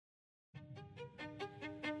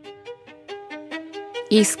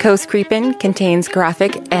East Coast Creepin' contains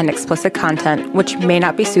graphic and explicit content, which may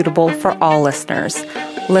not be suitable for all listeners.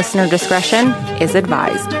 Listener discretion is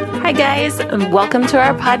advised. Hi, guys, and welcome to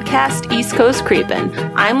our podcast, East Coast Creepin'.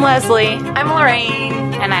 I'm Leslie. I'm Lorraine.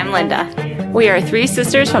 And I'm Linda. We are three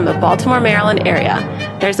sisters from the Baltimore, Maryland area.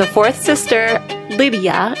 There's a fourth sister,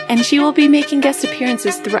 Lydia, and she will be making guest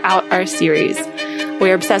appearances throughout our series.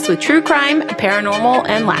 We are obsessed with true crime, paranormal,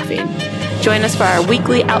 and laughing. Join us for our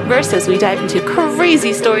weekly outbursts as we dive into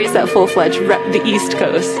crazy stories that full-fledged rep the East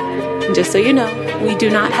Coast. And just so you know, we do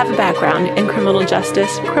not have a background in criminal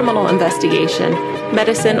justice, criminal investigation,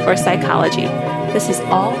 medicine, or psychology. This is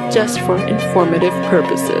all just for informative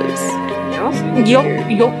purposes.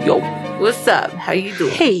 Yo. What's up? How you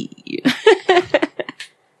doing? Hey.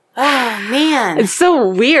 Oh, man. It's so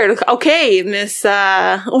weird. Okay, Miss,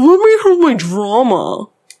 let me have my drama.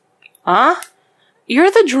 Huh?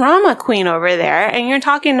 You're the drama queen over there, and you're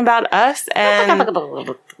talking about us and...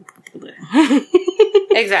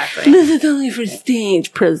 Exactly. This is only for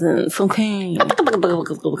stage presence, okay? Yeah.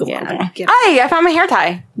 Hey, I found my hair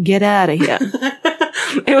tie. Get out of here.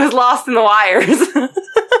 It was lost in the wires.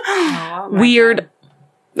 Weird. God.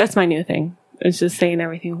 That's my new thing. It's just saying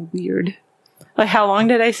everything weird. Like, how long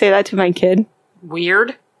did I say that to my kid?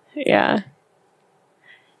 Weird? Yeah.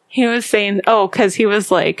 He was saying, because he was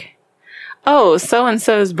like, oh,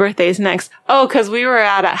 so-and-so's birthday's next. Oh, because we were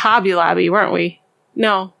out at Hobby Lobby, weren't we?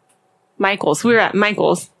 No. Michael's. We were at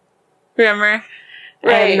Michael's. Remember?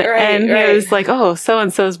 Right. And he was like, oh,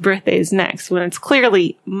 so-and-so's birthday's next. When it's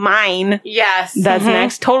clearly mine. Yes. That's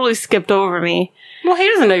next. Totally skipped over me. Well, he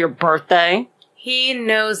doesn't know your birthday. He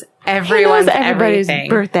knows everyone's everybody's everything.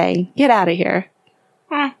 Birthday. Get out of here.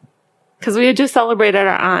 Because we had just celebrated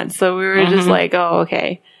our aunt, so we were just like, oh,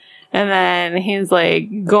 okay. And then he's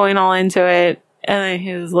like going all into it. And then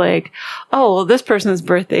he was like, oh, well, this person's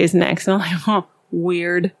birthday is next. And I'm like, oh,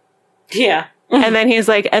 weird. Yeah. And then he's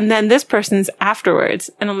like, and then this person's afterwards.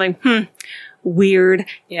 And I'm like, weird.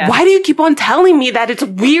 Yeah. Why do you keep on telling me that it's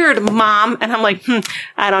weird, Mom? And I'm like,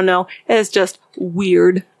 I don't know. It's just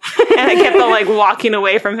weird. And I kept on like walking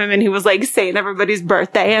away from him, and he was like saying everybody's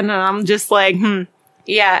birthday. And I'm just like,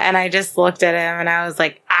 Yeah. And I just looked at him and I was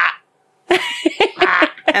like,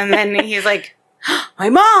 And then he's like, my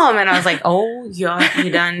mom. And I was like, oh, you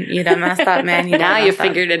done messed up, man. Now you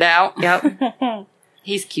figured it out. Yep.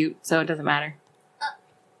 He's cute, so it doesn't matter.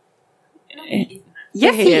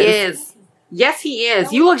 Yes, he is. Yes, he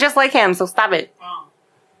is. You look just like him, so stop it.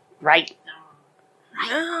 Right.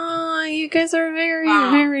 Oh, you guys are very,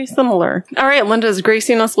 very similar. All right, Linda's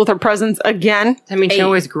gracing us with her presence again. I mean, she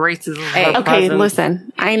always graces us with her Okay, presence.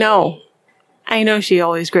 listen. I know she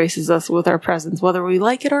always graces us with her presence, whether we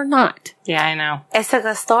like it or not. Yeah, I know. It's a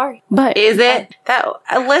good story. But is it?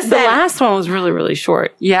 Listen. The last one was really, really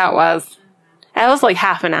short. Yeah, it was. That was like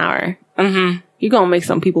half an hour. Mm-hmm. You're gonna make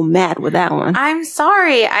some people mad with that one. I'm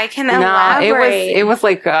sorry. I can elaborate. It was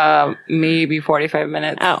like maybe 45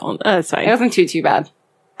 minutes. Oh, that's fine. It wasn't too bad.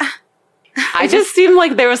 I just seemed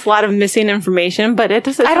like there was a lot of missing information, but it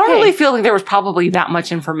doesn't. I don't really feel like there was probably that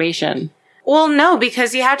much information. Well, no,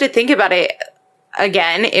 because you have to think about it.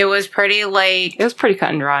 Again, it was pretty It was pretty cut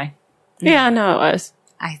and dry. Yeah, no, it was.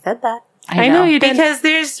 I said that. I know you did. Because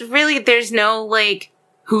there's no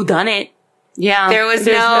who done it. Yeah. There's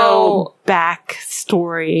no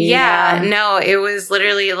backstory. Yeah, no, it was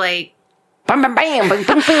literally like bam, bam, bam, bam,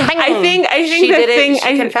 bam, bam. I think she the did thing it.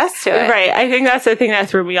 She confessed to it. Right. I think that's the thing that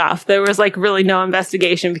threw me off. There was like really no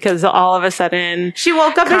investigation because all of a sudden she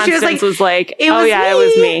woke up and she was like, it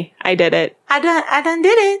was me. I did it. I done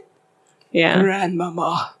did it. Yeah.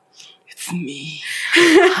 Grandmama, it's me,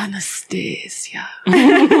 Anastasia.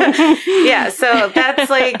 Yeah. So that's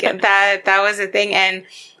like that was a thing. And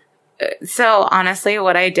so honestly,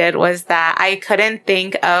 what I did was that I couldn't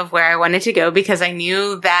think of where I wanted to go because I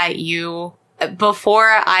knew that before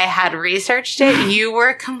I had researched it, you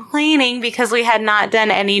were complaining because we had not done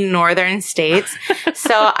any northern states.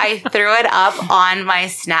 So I threw it up on my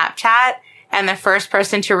Snapchat, and the first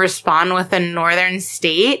person to respond with a northern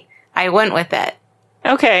state, I went with it.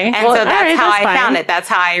 Okay. And so that's how I found it. That's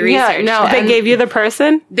how I researched it. They gave you the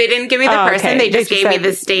person? They didn't give me the person. Okay. They just gave me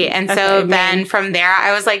the state. And so then from there,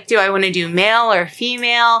 I was like, do I want to do male or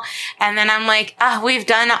female? And then I'm like, we've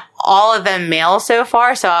done all of them male so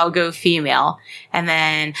far, so I'll go female. And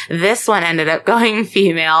then this one ended up going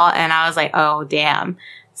female, and I was like, oh, damn.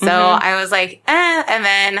 So I was like, And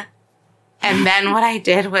then what I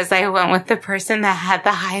did was I went with the person that had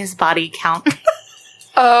the highest body count.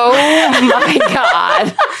 Oh my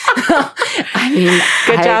God. I mean,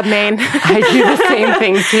 Good job, Maine. I do the same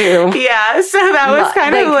thing too. Yeah. So that was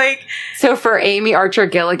kind of like. So for Amy Archer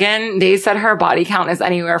Gilligan, they said her body count is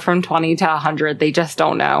anywhere from 20 to 100. They just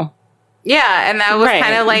don't know. Yeah. And that was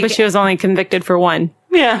kind of like. But she was only convicted for one.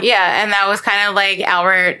 Yeah. Yeah. And that was kind of like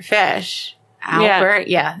Albert Fish. Albert?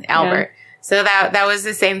 Yeah, Albert. Yeah. So that was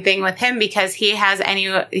the same thing with him because he has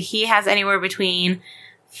anywhere between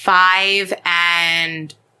 5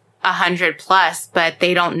 and 100 plus, but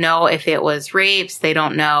they don't know if it was rapes. They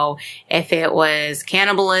don't know if it was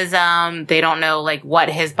cannibalism. They don't know like what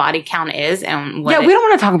his body count is and what. Yeah, we don't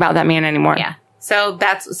want to talk about that man anymore. Yeah. So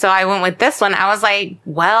I went with this one. I was like,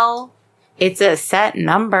 well, it's a set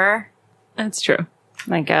number. That's true.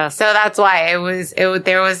 I guess. So that's why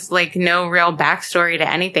there was like no real backstory to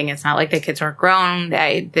anything. It's not like the kids were grown.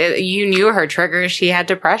 You knew her triggers. She had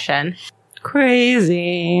depression.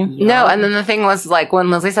 Crazy. No, and then the thing was like when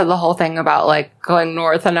Lizzie said the whole thing about like going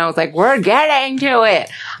north, and I was like, we're getting to it.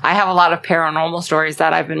 I have a lot of paranormal stories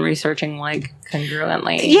that I've been researching like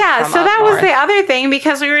congruently. Yeah, so that was the other thing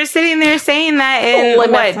because we were sitting there saying that in oh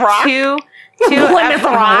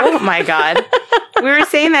my God. We were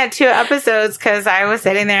saying that 2 episodes because I was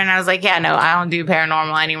sitting there and I was like, yeah, no, I don't do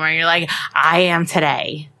paranormal anymore. And you're like, I am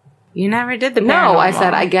today. You never did the paranormal. No, I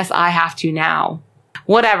said, I guess I have to now.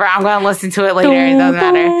 Whatever. I'm going to listen to it later. It doesn't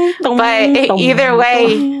matter. But either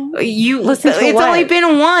way, you listen. It's only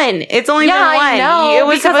been one. It's only been one. I know, it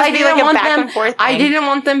was supposed to be like a back and forth thing. I didn't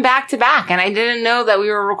want them back to back, and I didn't know that we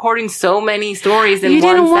were recording so many stories in one You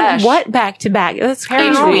didn't sesh. want what back to back? That's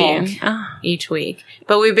paranormal. Each week.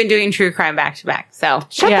 But we've been doing true crime back to back. So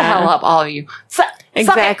shut the hell up, all of you.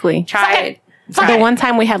 Exactly. Try it. The one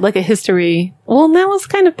time we had like a history. Well, that was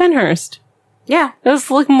kind of Penhurst. Yeah. It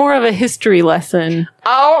was like more of a history lesson.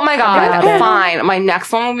 Oh my God. Fine. My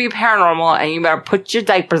next one will be paranormal, and you better put your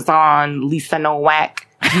diapers on, Lisa Nowak.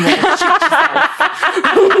 I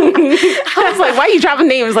was like, why are you dropping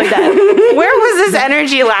names like that? Where was this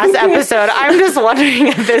energy last episode? I'm just wondering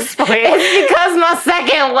at this point. It's because my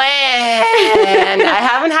second win. I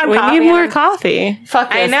haven't had coffee. We need more coffee.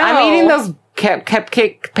 Fuck this. I know. I'm eating those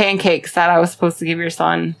cupcake pancakes that I was supposed to give your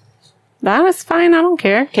son. That was fine. I don't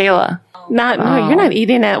care. Kayla. No, you're not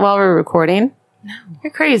eating it while we're recording. No.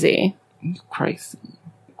 You're crazy. Crazy.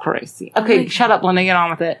 Okay, shut up, Linda. Get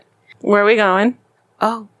on with it. Where are we going?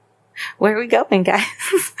 Oh, where are we going, guys?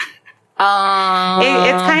 It's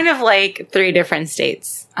kind of like 3 different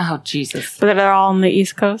states. Oh, Jesus. But they're all on the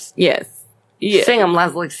East Coast? Yes. Sing them,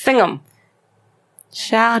 Leslie. Sing them.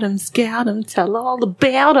 Shout 'em, scout 'em, tell all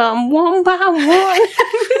about 'em one by one.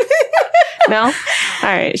 No? All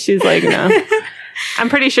right. She's like, no. I'm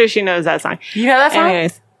pretty sure she knows that song. You know that song?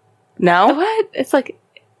 Anyways. No? What? It's like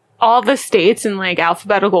all the states in like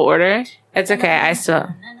alphabetical order. It's okay. I still...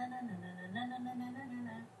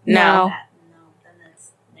 No.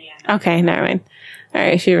 Okay, never mind. All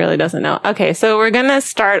right, she really doesn't know. Okay, so we're going to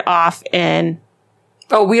start off in...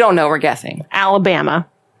 Oh, we don't know. We're guessing. Alabama.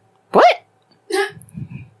 What?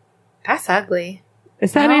 That's ugly.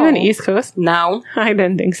 Is that even East Coast? No. I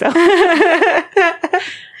didn't think so.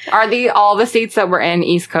 Are all the states that were in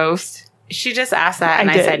East Coast? She just asked that, and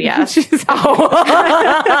I said yes. All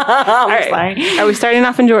right. Are we starting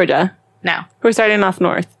off in Georgia? No. We're starting off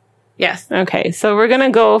north. Yes. Okay, so we're going to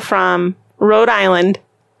go from Rhode Island.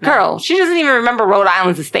 Girl, she doesn't even remember Rhode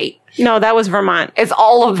Island's a state. No, that was Vermont. It's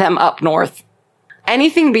all of them up north.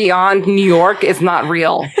 Anything beyond New York is not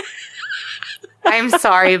real. I'm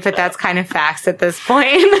sorry, but that's kind of facts at this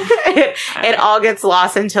point. It all gets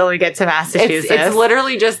lost until we get to Massachusetts. It's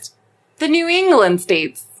literally just the New England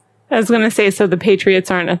states. I was going to say, so the Patriots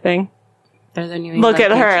aren't a thing. They're the New England Look at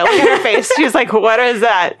her. Look at her face. She's like, what is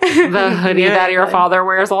that? The hoodie that your father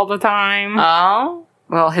wears all the time. Oh.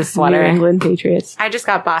 Well, his sweater. New England Patriots. I just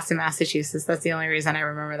got Boston, Massachusetts. That's the only reason I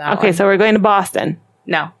remember that Okay, so we're going to Boston.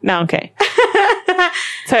 No. No, okay.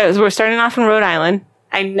 So we're starting off in Rhode Island.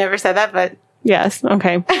 I never said that, but... Yes,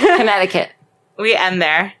 okay. Connecticut. We end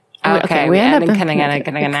there. Okay, we end in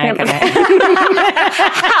Connecticut.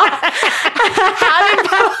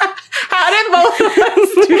 How did both of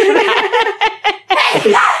us do that?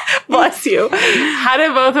 Bless you. How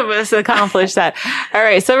did both of us accomplish that? All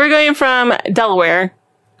right, so we're going from Delaware.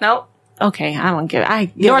 Nope. Okay, I don't get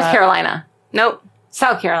it. North Carolina. Nope.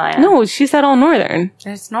 South Carolina. No, she said all northern.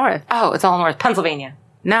 It's north. Oh, it's all north. Pennsylvania.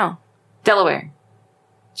 No. Delaware.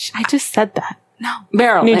 I just said that. No.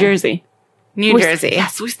 Maryland. New Jersey. New Jersey.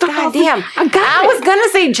 Yes, we still God damn. I was gonna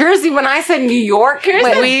say Jersey when I said New York.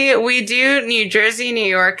 We do New Jersey, New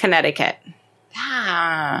York, Connecticut.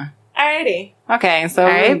 Ah. Alrighty. Okay, so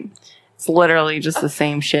it's literally just the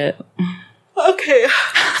same shit. Okay.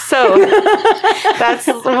 So That's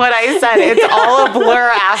what I said. It's all a blur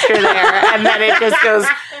after there, and then it just goes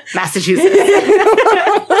Massachusetts.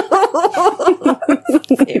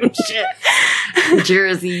 Same shit.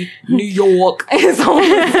 Jersey, New York. It's all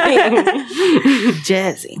the same.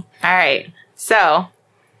 Jersey. All right. So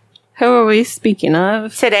Who are we speaking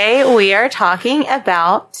of? today we are talking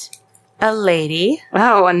about a lady.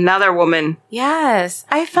 Oh, another woman. Yes,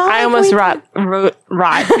 I felt. I like almost we-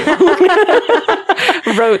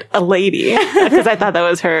 wrote a lady because I thought that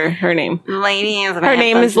was her name. Ladies. Her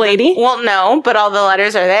name is Lady Well, no, but all the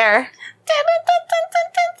letters are there.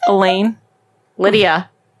 Elaine. Lydia.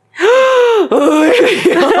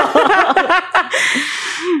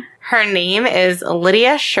 Her name is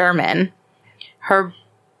Lydia Sherman. Her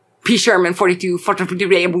P. Sherman, 42,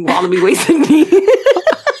 42, all to be wasting me.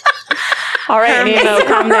 All right, Nino,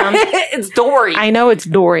 calm down. It's Dory. I know it's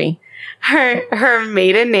Dory. Her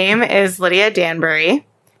maiden name is Lydia Danbury.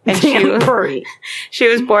 And Danbury. she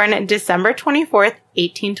was born December 24th,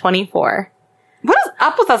 1824. What is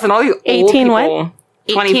up with us and all you old 18 people? what?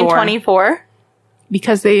 1824.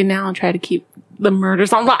 Because they now try to keep the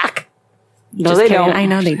murders on lock. No, Just they kidding. don't. I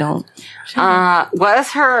know they don't. What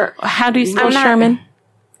is her? How do you spell I'm not- Sherman? Sherman.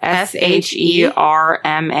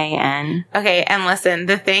 Okay, and listen,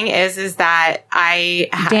 the thing is that I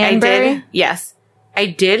Danbury? I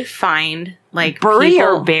did find like Bury people-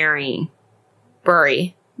 or Barry?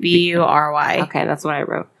 Bury, Bury. Okay, that's what I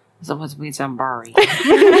wrote. So what's we some Bury?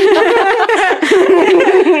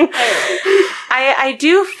 I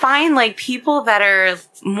do find like people that are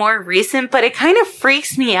more recent, but it kind of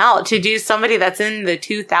freaks me out to do somebody that's in the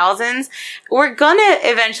 2000s. We're gonna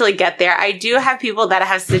eventually get there. I do have people that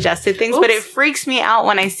have suggested things, but it freaks me out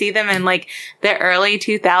when I see them in like the early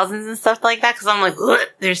 2000s and stuff like that because I'm like, ugh,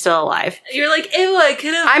 they're still alive. You're like, ew, I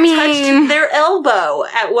could have mean, touched their elbow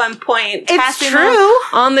at one point. It's passing true.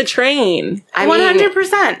 On the train. I mean,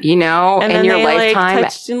 100%. you know, And in then your they lifetime, like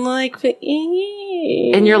touched and like,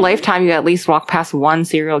 in your lifetime, you at least walk past one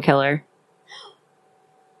serial killer.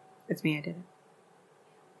 It's me. I did it.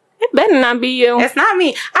 It better not be you. It's not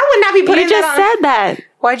me. I would not be putting You just that on. said that.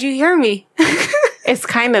 Why'd you hear me? It's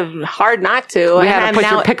kind of hard not to. We had to put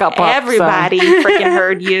your pickup up, Everybody freaking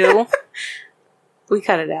heard you. We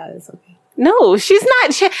cut it out. It's okay. No, she's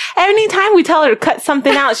not. Anytime we tell her to cut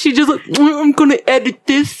something out, she just like, I'm going to edit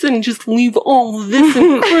this and just leave all of this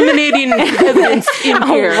incriminating evidence in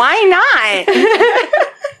here. Why not?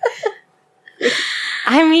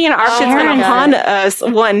 I mean, our Shit's going to parents. haunt us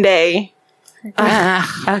one day.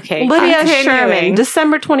 Okay. Lydia continuing. Sherman,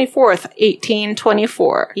 December 24th,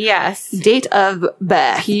 1824. Yes. Date of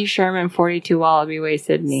birth. P. Sherman, 42, Wallaby Way,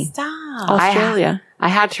 Sydney. Stop. Australia. I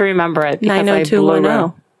had to remember it because I blew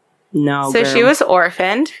 90210. No, So girl. she was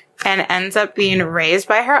orphaned and ends up being raised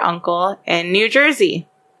by her uncle in New Jersey.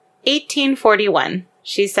 1841.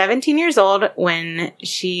 She's 17 years old when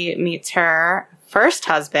she meets her first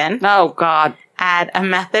husband Oh, God. at a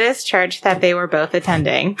Methodist church that they were both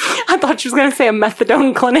attending. I thought she was going to say a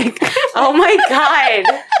methadone clinic. Oh my God.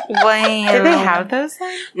 Did they have those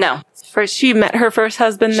then? No. First, she met her first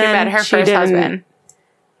husband She then. met her She first didn't- husband.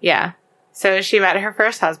 Yeah. So she met her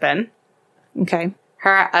first husband. Okay.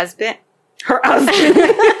 Her husband. Her husband.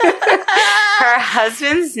 Her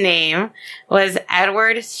husband's name was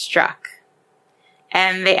Edward Struck.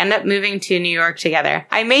 And they end up moving to New York together.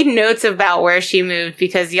 I made notes about where she moved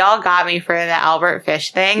because y'all got me for the Albert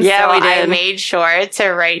Fish thing. Yeah, so we did. I made sure to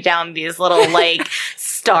write down these little like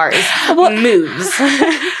stars, moves.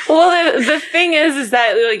 Well, the thing is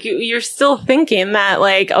that like you're still thinking that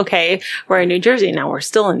like, okay, we're in New Jersey now. We're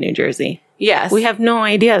still in New Jersey. Yes. We have no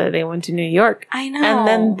idea that they went to New York. I know. And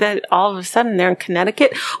then that all of a sudden they're in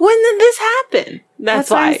Connecticut. When did this happen? That's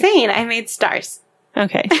why. what I'm saying. I made stars.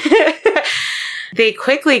 Okay. They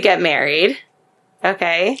quickly get married.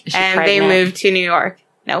 Okay. Is she And they pregnant? moved to New York.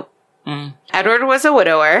 Nope. Mm. Edward was a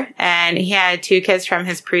widower and he had 2 kids from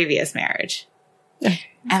his previous marriage.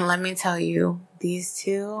 And let me tell you, these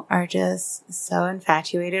two are just so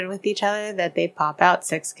infatuated with each other that they pop out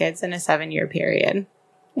 6 kids in a 7-year period.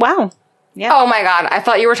 Wow. Yeah. Oh, my God. I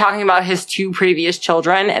thought you were talking about his 2 previous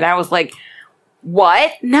children, and I was like,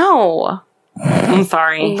 what? No. I'm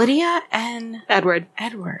sorry. Lydia and Edward.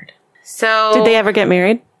 Edward. So Did they ever get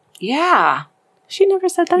married? Yeah. She never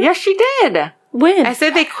said that. Yes, she did. When? I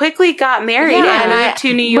said they quickly got married Yeah, and and moved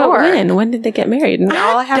to New But York. when? When did they get married? And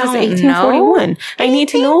all I have is don't 1841. I need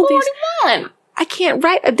to know these. 1841. I can't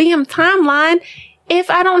write a damn timeline if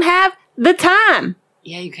I don't have the time.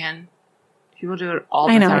 Yeah, you can. People do it all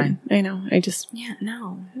I the know. time. I know. I just. Yeah,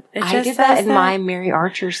 no. It I just did that says in my Mary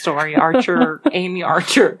Archer story. Archer, Amy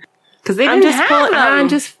Archer. Because they I'm didn't just have them.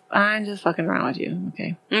 I'm just fucking around with you.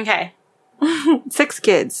 Okay. Okay. 6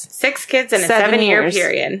 kids. 6 kids in a 7 7-year years.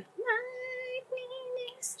 period.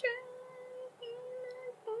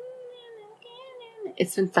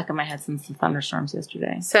 It's been stuck in my head since the thunderstorms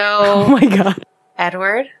yesterday. Oh So my god.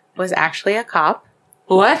 Edward was actually a cop.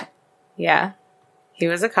 What? Yeah. He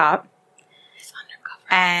was a cop.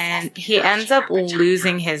 And he ends up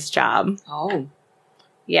losing his job. Oh.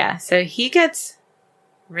 Yeah. So he gets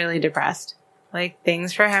really depressed. Like,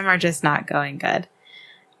 things for him are just not going good.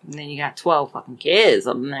 And then you got 12 fucking kids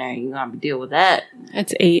up in there. You gotta deal with that.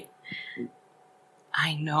 It's 8.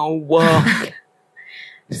 I know.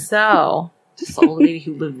 So, This old lady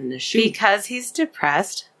who lived in the shoe. because he's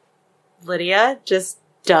depressed, Lydia just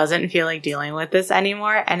doesn't feel like dealing with this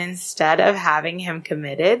anymore. And instead of having him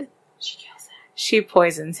committed, She kills it. she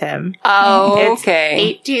poisons him. Oh, It's okay.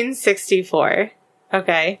 1864.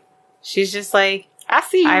 Okay. She's just like, I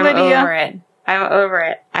see you, I'm Lydia. over it. I'm over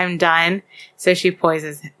it. I'm done. So she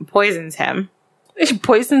poisons him. She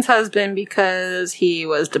poisons husband because he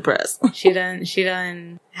was depressed. She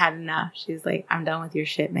done had enough. She's like, I'm done with your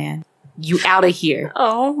shit, man. You out of here.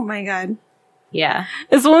 Oh my god. Yeah.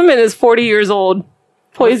 This woman is 40 years old,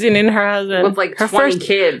 poisoning her husband. With like her 20 first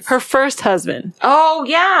kids. Her first husband. Oh,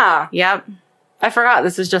 yeah. Yep. I forgot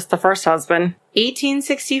this is just the first husband.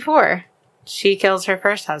 1864. She kills her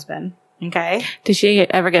first husband. Okay. Did she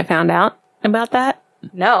ever get found out about that?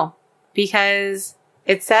 No, because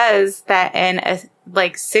it says that in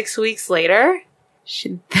 6 weeks later,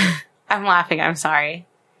 I'm laughing. I'm sorry.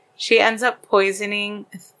 She ends up poisoning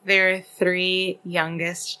their 3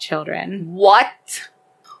 youngest children. What?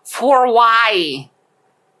 For why?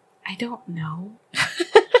 I don't know.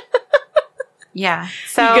 Yeah.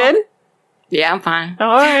 So You good? Yeah, I'm fine.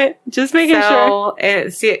 All right. Just making sure.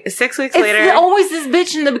 So 6 weeks It's later. always this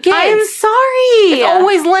bitch and the kids. I'm sorry. It's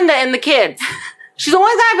always Linda and the kids. She's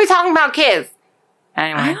always gotta be talking about kids.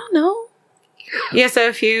 Anyway. I don't know. Yeah. So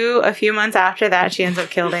a few months after that, she ends up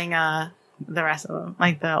killing the rest of them,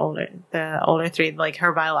 like the older 3, like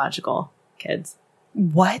her biological kids.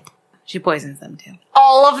 What? She poisons them too.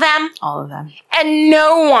 All of them? All of them. And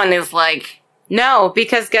no one is like, No,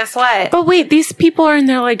 because guess what? But wait, these people are in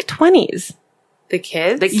their like 20s. The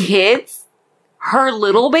kids. the kids? Her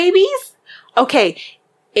little babies? Okay.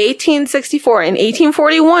 1864 and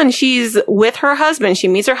 1841, she's with her husband. She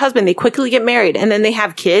meets her husband. They quickly get married and then they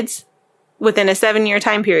have kids within a 7-year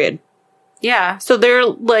time period. Yeah. So they're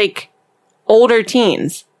like older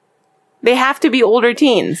teens. They have to be older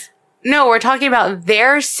teens. No, we're talking about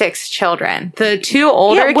their 6 children. The 2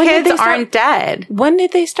 older Yeah, when did kids they start- aren't dead. When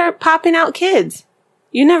did they start popping out kids?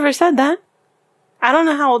 You never said that. I don't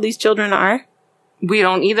know how old these children are. We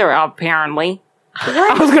don't either, apparently.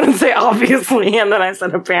 I was gonna say obviously, and then I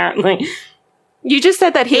said apparently. You just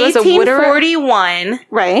said that he was a widower, 1841.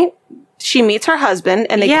 right? She meets her husband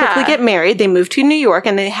and they Yeah. quickly get married. They move to New York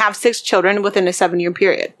and they have 6 children within a 7-year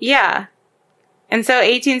period. Yeah. And so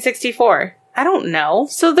 1864. I don't know.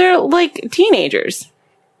 So they're like teenagers.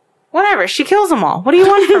 Whatever. She kills them all. What do you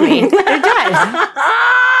want from me? They're dead.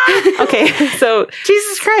 Okay, so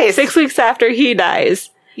Jesus Christ. 6 weeks after he dies,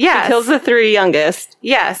 Yes. he kills the 3 youngest.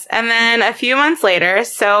 Yes. And then a few months later,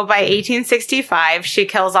 so by 1865, she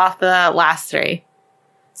kills off the last 3.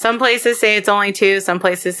 Some places say it's only 2. Some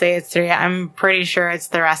places say it's 3. I'm pretty sure it's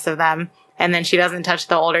the rest of them. And then she doesn't touch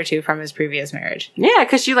the older 2 from his previous marriage. Yeah,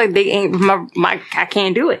 because she like, they ain't, I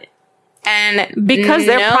can't do it. And Because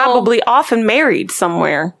they're no- probably often married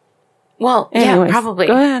somewhere. Well, Anyways, yeah, probably.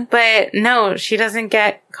 go ahead. But no, she doesn't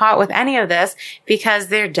get caught with any of this because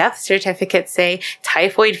their death certificates say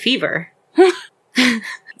typhoid fever.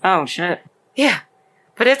 Oh, shit. Yeah.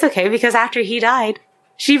 But it's okay because after he died,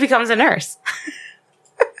 she becomes a nurse.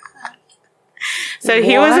 So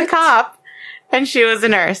he was a What? cop and she was a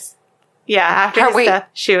nurse. Yeah, after his Wait. death,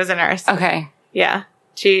 she was a nurse. Okay. Yeah.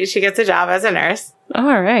 She gets a job as a nurse.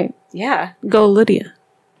 All right. Yeah. Go Lydia.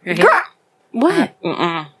 Girl. What?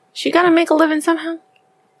 Mm-mm. She gotta make a living somehow?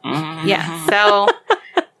 Mm-mm. Yeah. So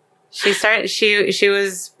she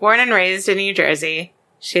was born and raised in New Jersey.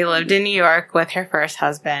 She lived in New York with her first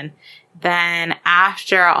husband. Then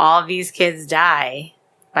after all these kids die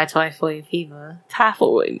by typhoid fever,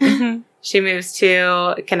 Typhoid. she moves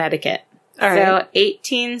to Connecticut. All right. So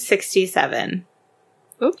 1867.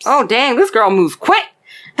 Oops. Oh, dang, this girl moves quick.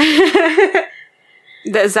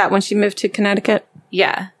 Is that when she moved to Connecticut?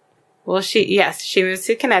 Yeah. Well, she moves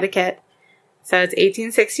to Connecticut. So it's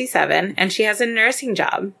 1867 and she has a nursing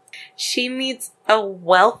job. She meets a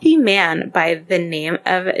wealthy man by the name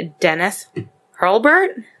of Dennis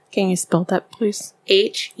Hurlburt. Can you spell that, please?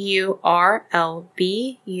 Hurlburt.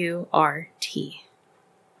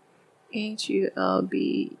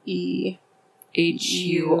 Hulbe.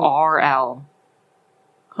 Hurl.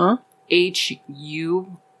 Huh?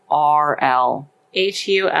 Hurl. Hul.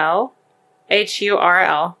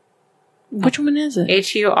 Hurl. Which one is it?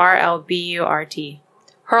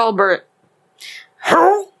 Hurlburt.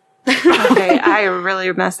 Hurlbert. Okay, I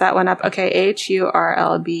really messed that one up. Okay,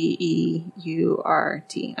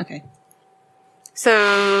 Hurlbeurt. Okay.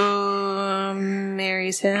 So,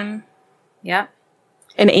 marries him Yep.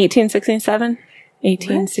 in 1867?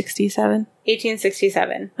 1867?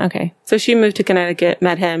 1867. Okay. So she moved to Connecticut,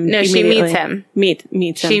 met him. No, she meets him. Meets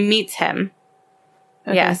him. She meets him.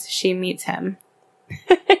 Okay. Yes, she meets him.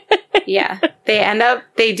 Yeah.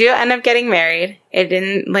 They do end up getting married. It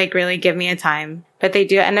didn't really give me a time, but they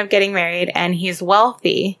do end up getting married, and he's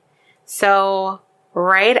wealthy. So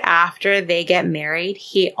right after they get married,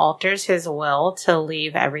 he alters his will to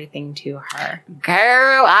leave everything to her.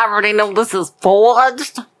 Girl, I already know this is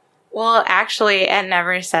forged. Well, actually, it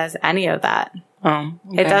never says any of that. Oh,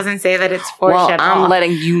 It doesn't say that it's forged Well, at all. I'm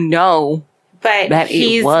letting you know. But that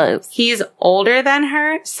it was. He's older than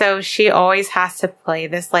her, so she always has to play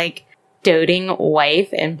this doting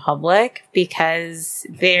wife in public because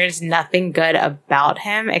there's nothing good about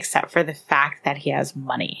him except for the fact that he has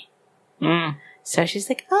money. Mm. So she's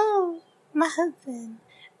like, "Oh, my husband.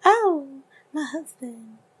 Oh, my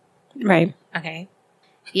husband." Right. Okay.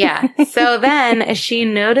 Yeah. So then she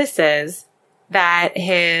notices that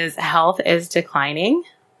his health is declining.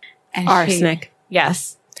 And Arsenic.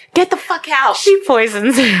 Yes. Get the fuck out! She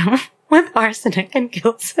poisons him with arsenic and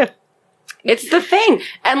kills him. It's the thing.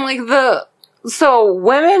 And so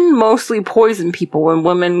women mostly poison people. When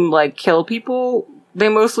women kill people, they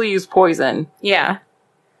mostly use poison. Yeah.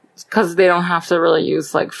 Because they don't have to really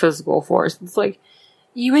use physical force. It's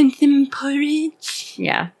you want some porridge?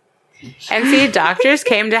 Yeah. And see, doctors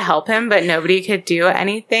came to help him, but nobody could do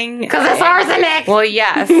anything. Because it's arsenic! Well,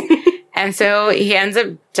 yes. And so he ends up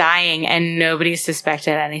dying, and nobody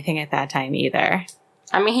suspected anything at that time either.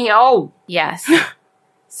 I mean, he old. Yes.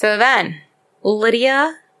 So then,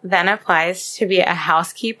 Lydia then applies to be a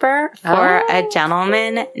housekeeper for a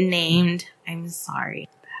gentleman named, I'm sorry.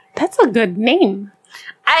 That's a good name.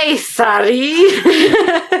 I'm sorry. Do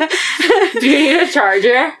you need a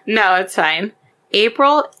charger? No, it's fine.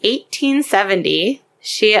 April 1870,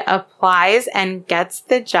 she applies and gets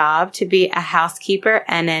the job to be a housekeeper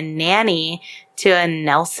and a nanny to a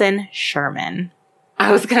Nelson Sherman.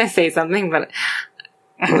 I was going to say something, but...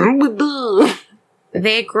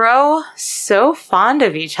 They grow so fond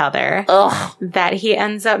of each other that he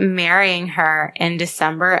ends up marrying her in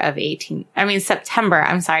September of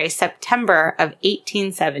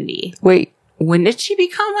 1870. Wait, when did she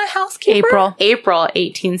become a housekeeper? April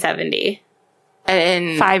 1870.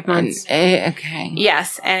 In 5 months. Okay.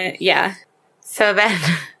 Yes, and yeah. So then,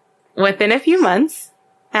 within a few months,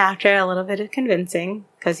 after a little bit of convincing,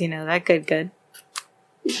 because that good,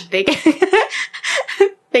 they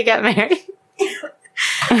get married.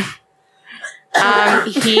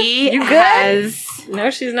 He has. No,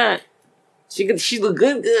 she's not. She look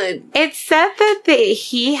good. It's said that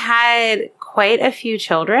he had quite a few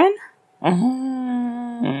children.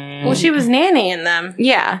 Well, she was nannying them.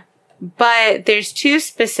 Yeah. But there's two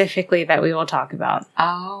specifically that we will talk about.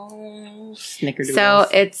 Oh, snickerdoodles. So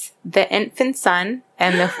it's the infant son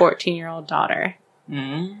and the 14-year-old daughter.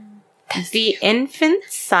 The infant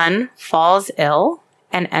son falls ill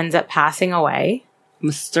and ends up passing away.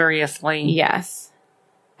 Mysteriously. Yes.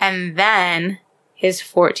 And then his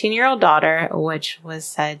 14-year-old daughter, which was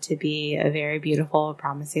said to be a very beautiful,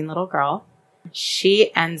 promising little girl,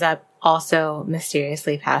 she ends up also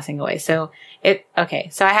mysteriously passing away. So I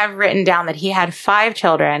have written down that he had 5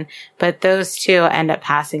 children, but those 2 end up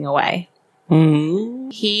passing away.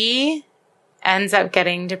 He ends up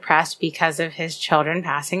getting depressed because of his children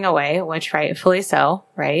passing away, which rightfully so,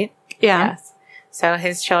 right? Yeah. Yes. So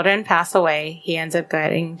his children pass away. He ends up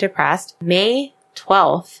getting depressed. May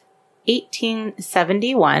 12th,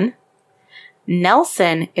 1871,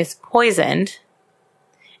 Nelson is poisoned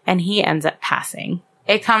and he ends up passing.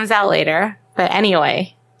 It comes out later, but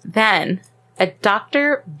anyway, then a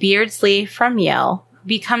Dr. Beardsley from Yale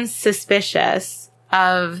becomes suspicious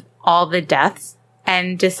of all the deaths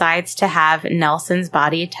and decides to have Nelson's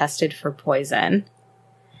body tested for poison.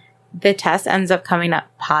 The test ends up coming up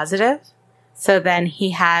positive. So then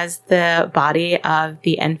he has the body of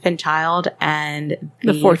the infant child and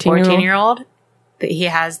the 14-year-old. He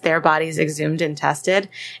has their bodies exhumed and tested,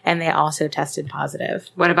 and they also tested positive.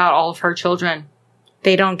 What about all of her children?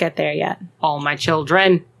 They don't get there yet. All my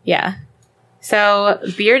children. Yeah. So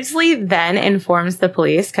Beardsley then informs the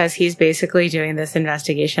police because he's basically doing this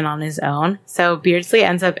investigation on his own. So Beardsley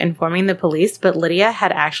ends up informing the police, but Lydia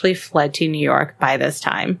had actually fled to New York by this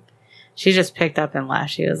time. She just picked up and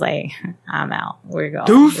left. She was like, I'm out. We're going.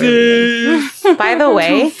 Doofus. By the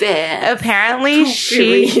way, Doofus. apparently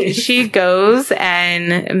she goes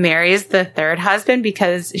and marries the third husband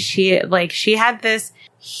because she had this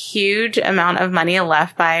huge amount of money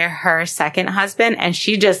left by her second husband, and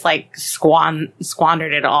she just like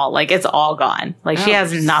squandered it all. Like it's all gone. Like she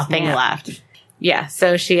has nothing left. Yeah.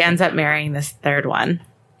 So she ends up marrying this third one.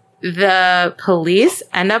 The police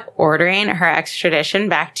end up ordering her extradition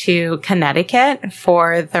back to Connecticut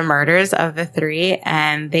for the murders of the three,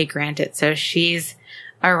 and they grant it. So she's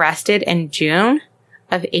arrested in June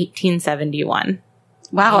of 1871.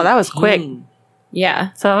 Wow, that was quick.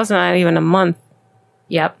 Yeah. So that was not even a month.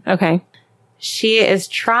 Yep. Okay. She is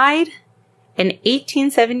tried in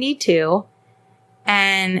 1872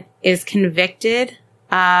 and is convicted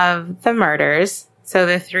of the murders, so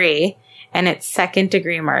the three, and it's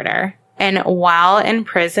second-degree murder. And while in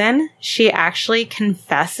prison, she actually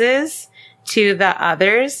confesses to the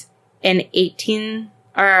others in January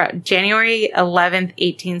 11th,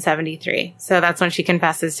 1873. So that's when she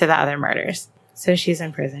confesses to the other murders. So she's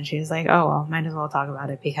in prison. She's like, oh, well, might as well talk about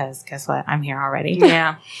it because guess what? I'm here already.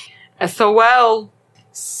 Yeah. SOL.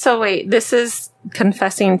 So wait, this is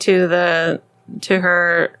confessing to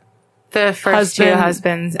her The first two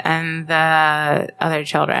husbands and the other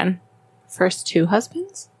children. first two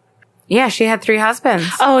husbands? Yeah, she had 3 husbands.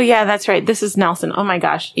 Oh yeah, that's right. This is Nelson. Oh my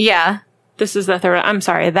gosh. Yeah. This is the third. I'm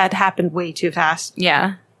sorry. That happened way too fast.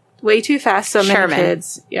 Yeah. Way too fast. So many Sherman.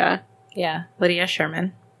 kids. Yeah. Yeah. Lydia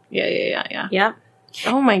Sherman. Yeah. Yep.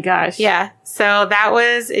 Oh my gosh. Yeah. So that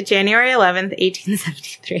was January 11th,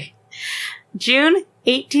 1873. June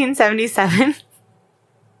 1877.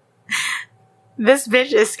 This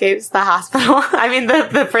bitch escapes the hospital. I mean,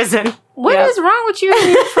 the prison. What is wrong with you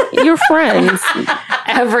and your friends?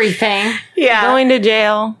 Everything. Yeah. Going to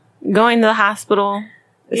jail, going to the hospital,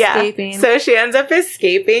 escaping. Yeah. So she ends up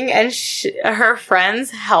escaping, and her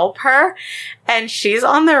friends help her, and she's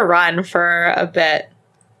on the run for a bit.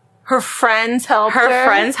 her friends help Her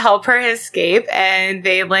friends help her escape, and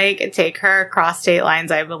they take her across state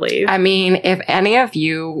lines, I believe. I mean, if any of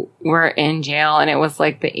you were in jail and it was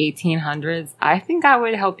like the 1800s, I think I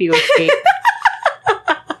would help you escape.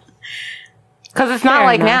 Because it's not Fair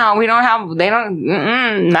like enough.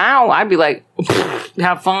 now. Now I'd be like,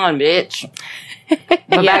 have fun, bitch. But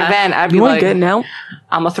back then, I'd be Doing like, good now.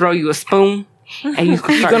 I'm going to throw you a spoon and you're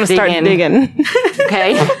Gonna start digging.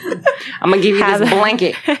 Okay? I'm going to give you this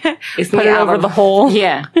blanket. It's Put made it out over of- the hole.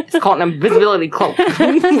 Yeah. It's called an invisibility cloak.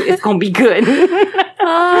 It's going to be good.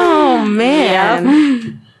 Oh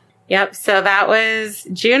man. Yep. So that was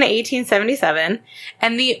June 1877.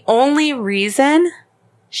 And the only reason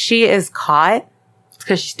she is caught It's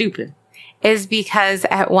because she's stupid. is because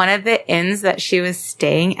at one of the inns that she was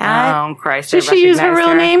staying at, Oh, Christ. Did she use her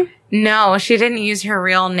real name? no, she didn't use her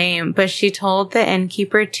real name, but she told the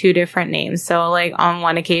innkeeper 2 different names. So on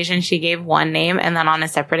one occasion, she gave one name, and then on a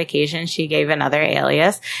separate occasion, she gave another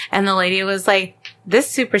alias. And the lady was like, this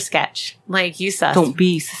super sketch. You sus. Don't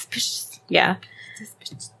be suspicious. Yeah.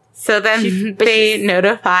 So then they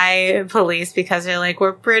notify police because they're like,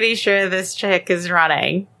 we're pretty sure this chick is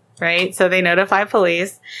running, right? So they notify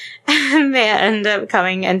police, and they end up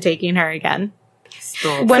coming and taking her again.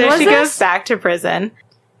 Still. When so was she this? goes back to prison.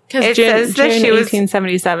 Because It June says that she was-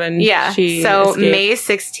 1877. Yeah. She So escaped. May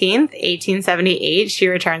 16th, 1878, she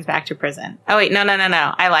returns back to prison. Oh, wait. No.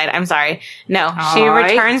 I lied. I'm sorry. No, she All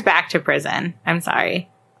right. returns back to prison. I'm sorry.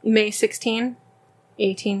 May 16,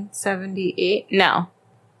 1878. No.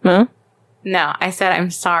 Huh? No, I said I'm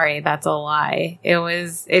sorry. That's a lie.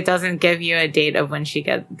 It doesn't give you a date of when she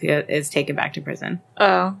is taken back to prison.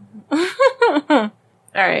 Oh. All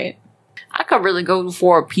right. I could really go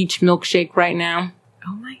for a peach milkshake right now.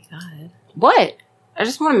 Oh my God. What? I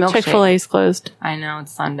just want a milkshake. Chick-fil-A is closed. I know,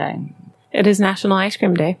 it's Sunday. It is National Ice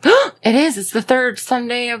Cream Day. It is. It's the 3rd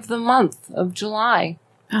Sunday of the month of July.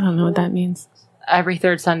 I don't know what that means. Every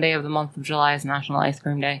 3rd Sunday of the month of July is National Ice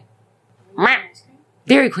Cream Day. Meow.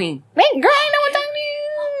 Dairy Queen. Hey, girl, I know what that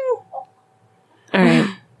means. All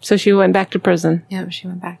right. So she went back to prison. Yep, she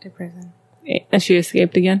went back to prison. And she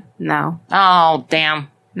escaped again? No. Oh, damn.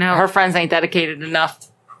 No. Her friends ain't dedicated enough.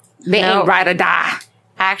 They No. ain't ride or die.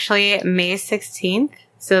 Actually, May 16th.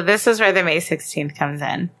 So this is where the May 16th comes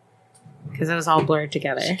in. Because it was all blurred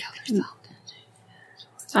together.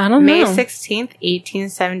 I don't May know. 16th,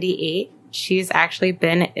 1878. She's actually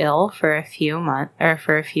been ill for a few months or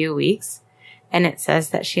for a few weeks. And it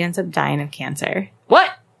says that she ends up dying of cancer.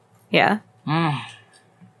 What? Yeah. Man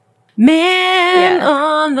Yeah.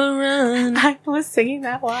 on the run. I was singing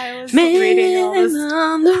that while I was Man reading all this.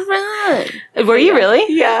 on the run. Were you really?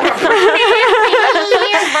 Yeah.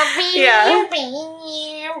 Yeah.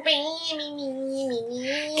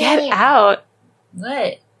 Get out.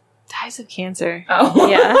 What? Dies of cancer. Oh.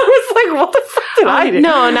 Yeah. I was like, what the fuck did I do?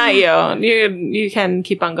 No, not you. You can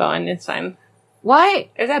keep on going. It's fine. Why?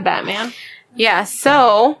 Is that Batman? Yeah.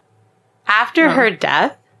 So after her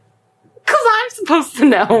death, Because I'm supposed to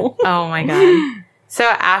know. oh my God. So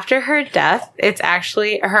after her death, it's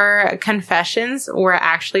actually her confessions were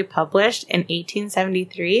actually published in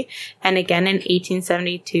 1873 and again in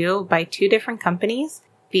 1872 by 2 different companies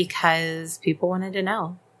because people wanted to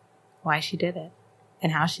know why she did it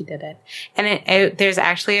and how she did it. And there's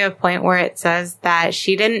actually a point where it says that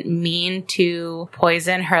she didn't mean to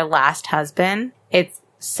poison her last husband. It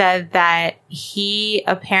said that he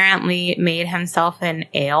apparently made himself an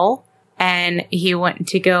ale and he went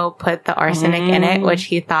to go put the arsenic in it, which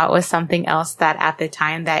he thought was something else that at the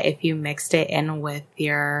time that if you mixed it in with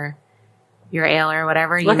your ale or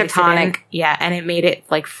whatever, you Like a mix it in- tonic. yeah, and it made it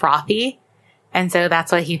like frothy. And so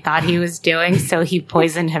that's what he thought he was doing. So he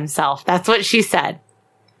poisoned himself. That's what she said.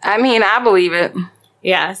 I mean, I believe it.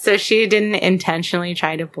 Yeah. So she didn't intentionally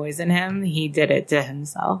try to poison him. He did it to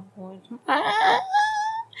himself.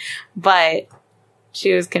 But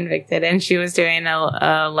she was convicted and she was doing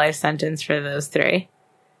a life sentence for those 3.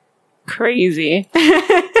 Crazy.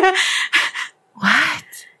 What?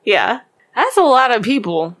 Yeah. That's a lot of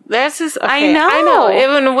people. There's this. Okay, I know. I know.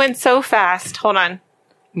 It went so fast. Hold on.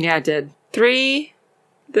 Yeah, I did. 3,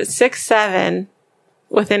 6, 7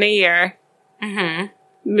 within a year. Mm-hmm.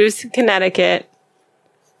 Moves to Connecticut.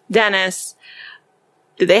 Dennis.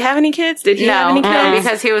 Did they have any kids? Did he have any No, kids?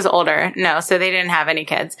 because he was older. No, so they didn't have any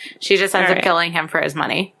kids. She just ends All up right. killing him for his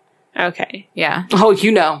money. Okay. Yeah. Oh,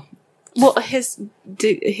 you know. Well,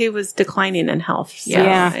 he was declining in health. So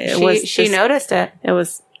Yeah. She noticed it.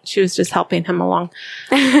 She was just helping him along.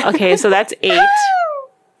 Okay, so that's 8.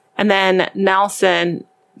 And then Nelson,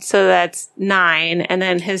 so that's 9. And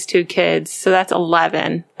then his 2 kids, so that's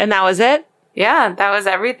 11. And that was it? Yeah, that was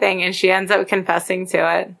everything. And she ends up confessing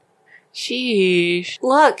to it. Sheesh.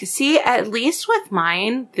 Look, see, at least with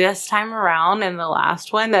mine this time around and the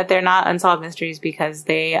last one, that they're not unsolved mysteries because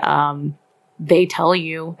they tell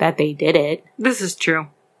you that they did it. This is true.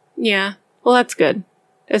 Yeah. Well, that's good.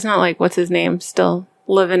 It's not like, what's his name? Still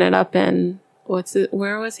living it up in,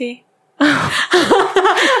 where was he?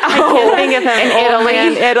 I can't think of him. In Italy.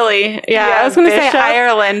 Italy. Italy. Yeah, Yeah, I was going to say Bishop.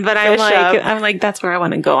 Ireland, but I'm Bishop. like, that's where I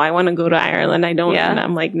want to go. I want to go to Ireland. I don't, Yeah. and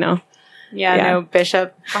I'm like, no. Yeah, Yeah. no,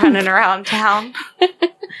 Bishop running around town.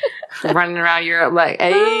 Running around Europe like,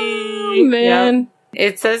 hey. Oh, man.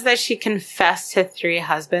 It says that she confessed to 3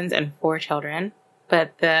 husbands and 4 children,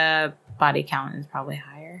 but the body count is probably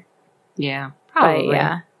higher. Yeah, But probably.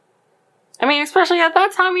 yeah. I mean, especially at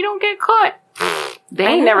that time, you don't get caught. They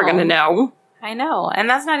I ain't never know. gonna know. I know. And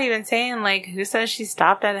that's not even saying, like, who says she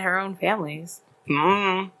stopped at her own family's?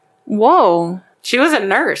 Mm. Whoa. She was a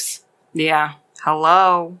nurse. Yeah.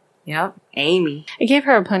 Hello, Yep. Amy. I gave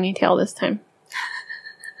her a ponytail this time.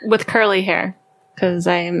 With curly hair. Because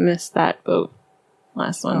I missed that boat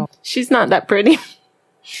last one. She's not that pretty.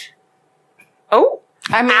 Oh,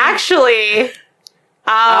 I mean, actually.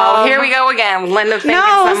 oh, here we go again. Linda thinking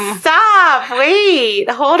No, some. stop. Wait.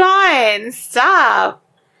 Hold on. Stop.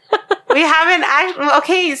 We haven't actually.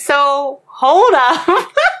 Okay, so hold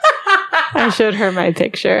up. I showed her my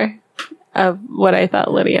picture of what I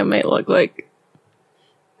thought Lydia might look like.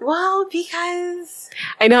 Well, because.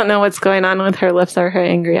 I don't know what's going on with her lips or her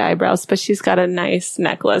angry eyebrows, but she's got a nice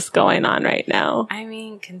necklace going on right now. I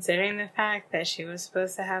mean, considering the fact that she was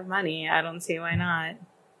supposed to have money, I don't see why not.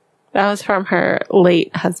 That was from her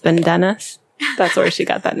late husband, Dennis. That's where she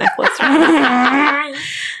got that necklace from.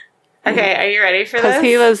 Okay, are you ready for this? Because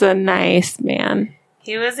he was a nice man.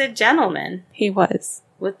 He was a gentleman He was.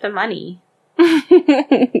 with the money.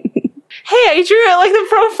 Hey, I drew it like the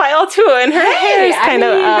profile too, and her hair is kind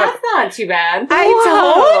of up. That's not too bad. I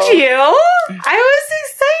told you. I was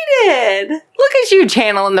excited. Look at you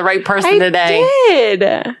channeling the right person today.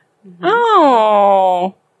 did.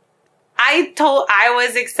 Oh. I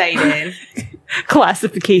was excited.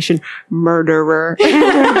 Classification murderer.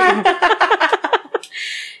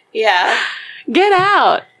 Yeah. Get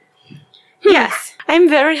out. Yes. I'm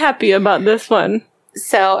very happy about this one.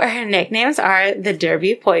 So her nicknames are the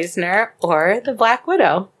Derby Poisoner or the Black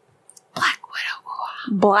Widow.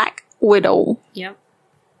 Black Widow. Yep.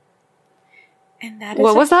 And that is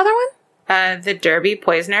What was the other one? the Derby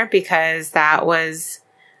Poisoner because that was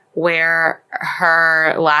where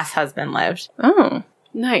her last husband lived. Oh.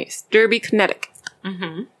 Nice. Derby, Connecticut.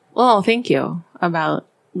 Mm-hmm. Well, thank you about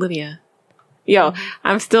Lydia. Yo,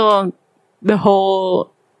 I'm still the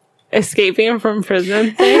whole escaping from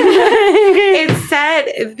prison thing. It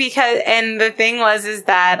said because, and the thing is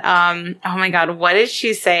that, oh my God, what did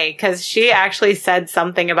she say? Because she actually said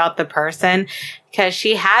something about the person, because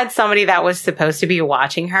she had somebody that was supposed to be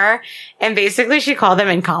watching her, and basically she called them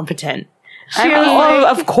incompetent. She was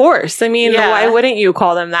like, of course. I mean, Yeah. why wouldn't you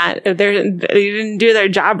call them that if they didn't do their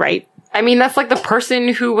job right? I mean, that's like the person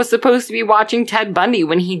who was supposed to be watching Ted Bundy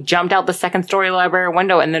when he jumped out the second-story library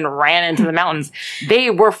window and then ran into the mountains. They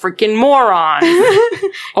were freaking morons.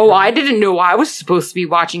 Oh, I didn't know I was supposed to be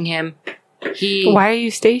watching him. Why are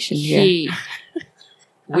you stationed here?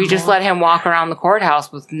 We just let him walk around the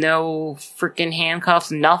courthouse with no freaking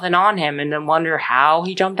handcuffs, nothing on him, and then wonder how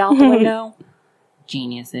he jumped out the window.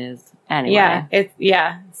 Geniuses. Anyway.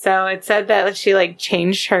 So it said that she like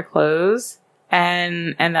changed her clothes.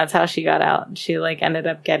 And that's how she got out. She like ended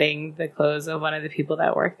up getting the clothes of one of the people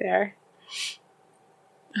that worked there.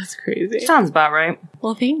 That's crazy. Sounds about right.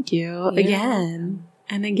 Well, thank you again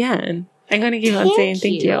and again. I'm going to keep on saying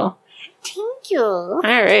thank you. Thank you. All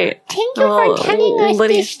right. Thank you Well, for telling us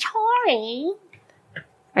Lydia- this story.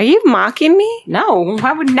 Are you mocking me? No,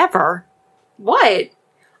 I would never. What?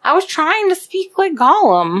 I was trying to speak like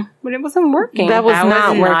Gollum, but it wasn't working. That was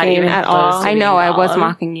not working even at close all. to I know, I was Gollum.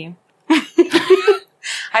 mocking you.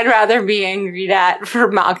 I'd rather be angry for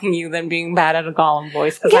mocking you than being bad at a Gollum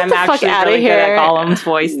voice, because Get I'm the fuck actually outta really good here. at Gollum's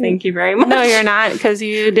voice. Thank you very much. No, you're not, because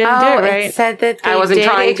you didn't do Oh, it right. it said that they I wasn't did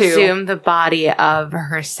trying to. exhume the body of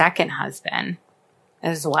her second husband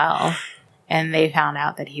as well. And they found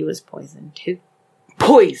out that he was poisoned too.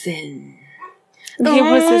 Poison. He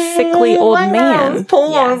was a sickly old man.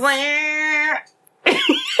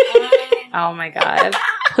 Oh my God.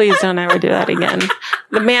 Please don't ever do that again.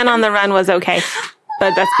 The Man on the Run was okay,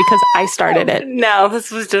 but that's because I started it. No, this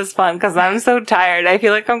was just fun because I'm so tired. I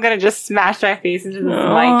feel like I'm going to just smash my face into this mic.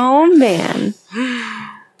 Oh, man.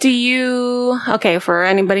 Okay, for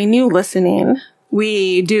anybody new listening,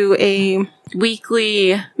 we do a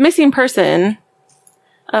weekly missing person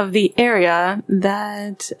of the area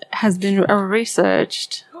that has been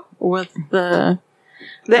researched with the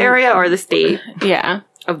area or the state yeah.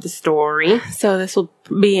 of the story. So this will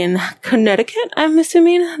be in Connecticut, I'm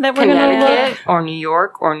assuming that we're going to Connecticut or New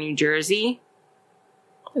York or New Jersey.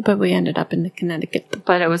 look. But we ended up in Connecticut.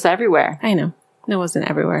 But it was everywhere. I know. It wasn't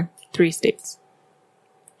everywhere. 3 states.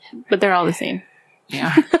 But they're all the same.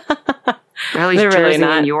 Yeah. Really, They're Jersey really and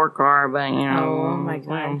not. New York are, but you know. Oh my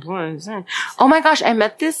God. Oh my gosh, I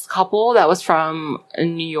met this couple that was from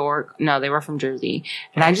New York. No, they were from Jersey.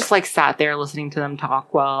 And I just like sat there listening to them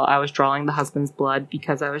talk while I was drawing the husband's blood,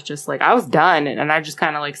 because I was just like, I was done. And I just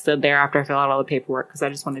kind of like stood there after I filled out all the paperwork because I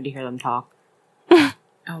just wanted to hear them talk. Oh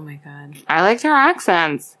my God. I liked their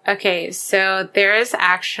accents. Okay, so there is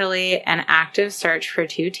actually an active search for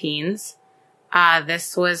 2 teens.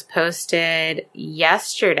 This was posted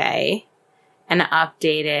yesterday and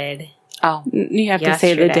updated. Oh, You have to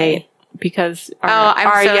say the Yesterday. date because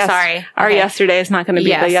I'm so sorry. Our Okay. yesterday is not going to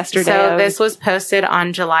be the yesterday. So of- this was posted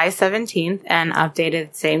on July 17th and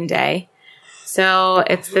updated the same day. So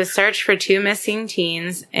it's the search for 2 missing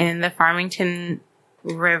teens in the Farmington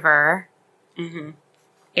River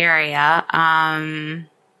area.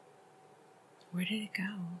 Where did it go?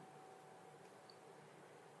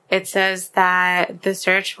 It says that the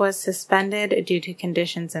search was suspended due to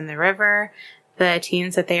conditions in the river. The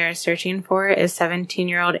teens that they are searching for is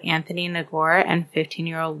 17-year-old Anthony Nagore and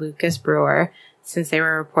 15-year-old Lucas Brewer, since they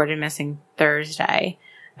were reported missing Thursday.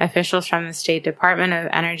 Officials from the State Department of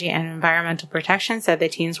Energy and Environmental Protection said the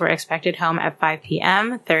teens were expected home at 5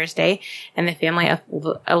 p.m. Thursday, and the family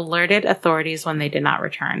alerted authorities when they did not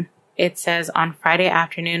return. It says on Friday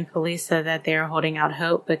afternoon, police said that they are holding out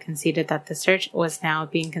hope, but conceded that the search was now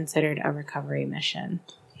being considered a recovery mission.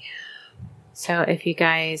 So if you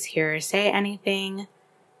guys hear or say anything,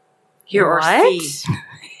 hear or What? see.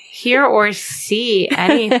 hear or see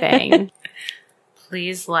anything,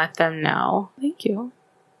 please let them know. Thank you.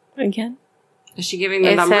 Again. Is she giving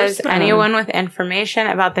the It numbers? says anyone with information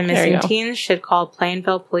about the There missing you go. teens should call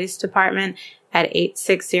Plainville Police Department at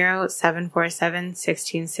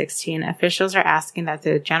 860-747-1616. Officials are asking that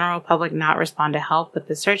the general public not respond to help with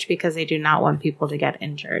the search because they do not want people to get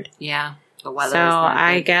injured. Yeah. The weather So is not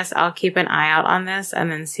I good. guess I'll keep an eye out on this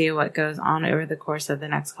and then see what goes on over the course of the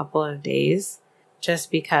next couple of days, just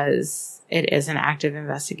because it is an active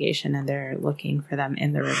investigation and they're looking for them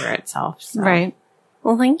in the river itself. So. Right.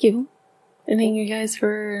 Well, thank you. And thank you guys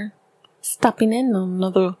for stopping in on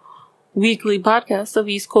another weekly podcast of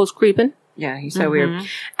East Coast Creepin'. Yeah, he's so weird.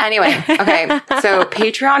 Anyway, okay. So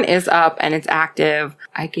Patreon is up and it's active.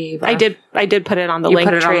 I did put it on the you link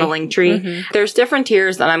put it tree. on the link tree. There's different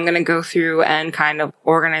tiers that I'm going to go through and kind of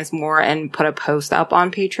organize more and put a post up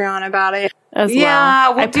on Patreon about it. As well. Yeah,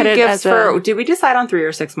 we'll I do put it gifts as for. Did we decide on 3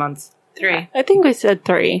 or 6 months? 3. I think we said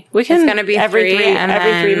 3. We can. It's gonna be every 3, and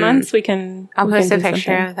every 3 then months. We can. I'll we post can a do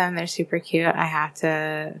picture something. of them. They're super cute. I have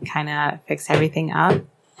to kind of fix everything up,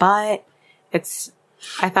 but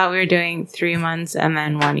I thought we were doing 3 months and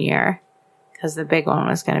then 1 year because the big one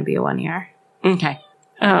was going to be 1 year. Okay.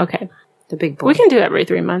 Oh, okay. The big boy. We can do every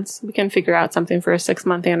 3 months. We can figure out something for a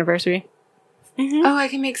 6-month anniversary. Oh, I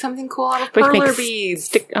can make something cool out of We can perler make beads.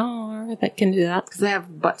 that can do that. Because I have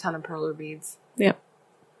a butt ton of perler beads. Yep.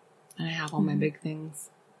 And I have all my big things.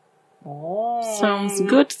 Oh. Sounds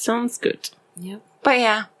good. Sounds good. Yep. But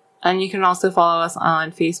yeah. And you can also follow us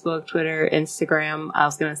on Facebook, Twitter, Instagram. I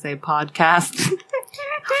was going to say podcast.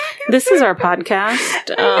 This is our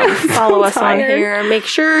podcast. Follow us on tired. here. Make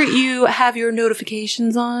sure you have your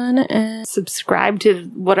notifications on and subscribe to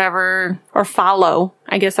whatever, or follow.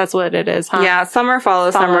 I guess that's what it is, huh? Yeah, some are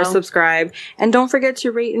follow, some are Follow. subscribe. And don't forget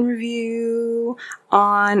to rate and review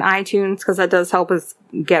on iTunes because that does help us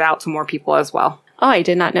get out to more people as well. Oh, I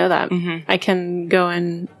did not know that. Mhm. I can go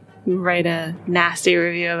and write a nasty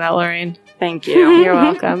review about Lorraine. Thank you. You're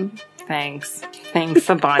welcome. Thanks. Thanks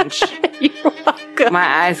a bunch. You're welcome.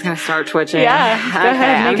 My eye's gonna start twitching. Yeah, go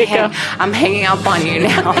ahead, make it go. I'm hanging up on you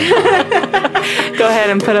now. Go ahead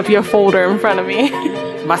and put up your folder in front of me.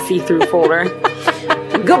 My see-through folder.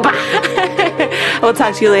 Goodbye. We'll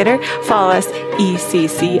talk to you later. Follow us,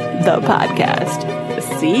 ECC the podcast.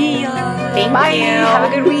 See ya. Bye.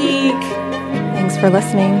 Have a good week. Thanks for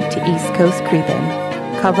listening to East Coast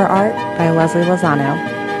Creepin'. Cover art by Leslie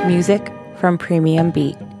Lozano. Music from Premium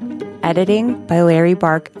Beat. Editing by Larry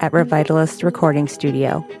Bark at Revitalist Recording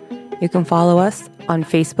Studio. You can follow us on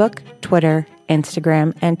Facebook, Twitter,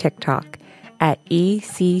 Instagram, and TikTok at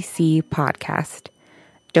ECC Podcast.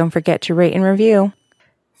 Don't forget to rate and review.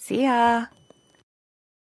 See ya!